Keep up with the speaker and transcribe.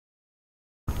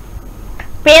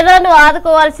పేదలను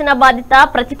ఆదుకోవాల్సిన బాధ్యత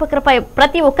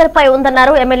ప్రతి ఒక్కరిపై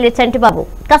ఉందన్నారు ఎమ్మెల్యే చంటిబాబు.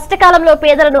 కష్టకాలంలో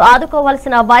పేదలను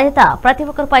ఆదుకోవాల్సిన బాధ్యత ప్రతి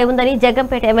ఒక్కరిపై ఉందని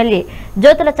జగ్గంపేట ఎమ్మెల్యే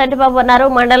జ్యోతుల చంటిబాబు అన్నారు.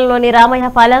 మండలంలోని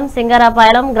రామయ్యపాలెం,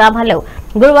 సింగారాపాలెం గ్రామాల్లో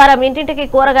గురువారం ఇంటింటికి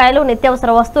కూరగాయలు,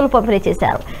 నిత్యావసర వస్తువులు పంపిణీ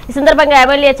చేశారు. ఈ సందర్భంగా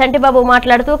ఎమ్మెల్యే చంటిబాబు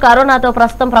మాట్లాడుతూ కరోనాతో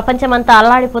ప్రస్తుతం ప్రపంచమంతా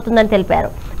అల్లాడిపోతుందని తెలిపారు.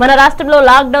 మన రాష్ట్రంలో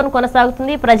లాక్డౌన్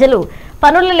కొనసాగుతుంది. ప్రజలు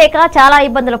పనులు లేక చాలా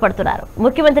ఇబ్బందులు పడుతున్నారు.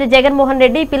 ముఖ్యమంత్రి జగన్మోహన్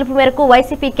రెడ్డి పిలుపు మేరకు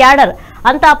వైసీపీ క్యాడర్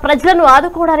అంతా ప్రజలను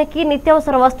ఆదుకోవడానికి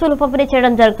నిత్యావసర వస్తువులు పంపిణీ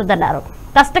చేయడం జరుగుతుందన్నారు.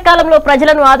 కష్టకాలంలో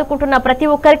ప్రజలను ఆదుకుంటున్న ప్రతి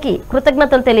ఒక్కరికి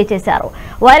కృతజ్ఞతలు తెలియజేశారు.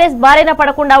 వైరస్ బారిన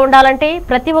పడకుండా ఉండాలంటే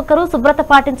ప్రతి ఒక్కరూ శుభ్రత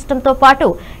పాటించడంతో పాటు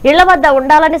ఇళ్ల వద్ద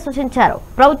ఉండాలని సూచించారు.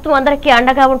 ప్రభుత్వం అందరికీ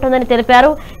అండగా ఉంటుందని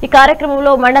తెలిపారు. ఈ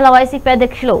కార్యక్రమంలో మండల వైసీపీ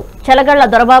అధ్యక్షులు చలగళ్ల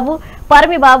దొరబాబు,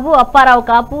 పరమిబాబు, అప్పారావు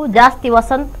కాపు, జాస్తి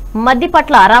వసంత్,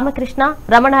 మద్దిపట్ల రామకృష్ణ,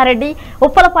 రమణారెడ్డి,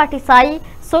 ఉప్పలపాటి సాయి,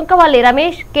 సుంకవల్లి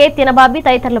రమేష్, కె తినబాబి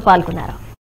తదితరులు పాల్గొన్నారు.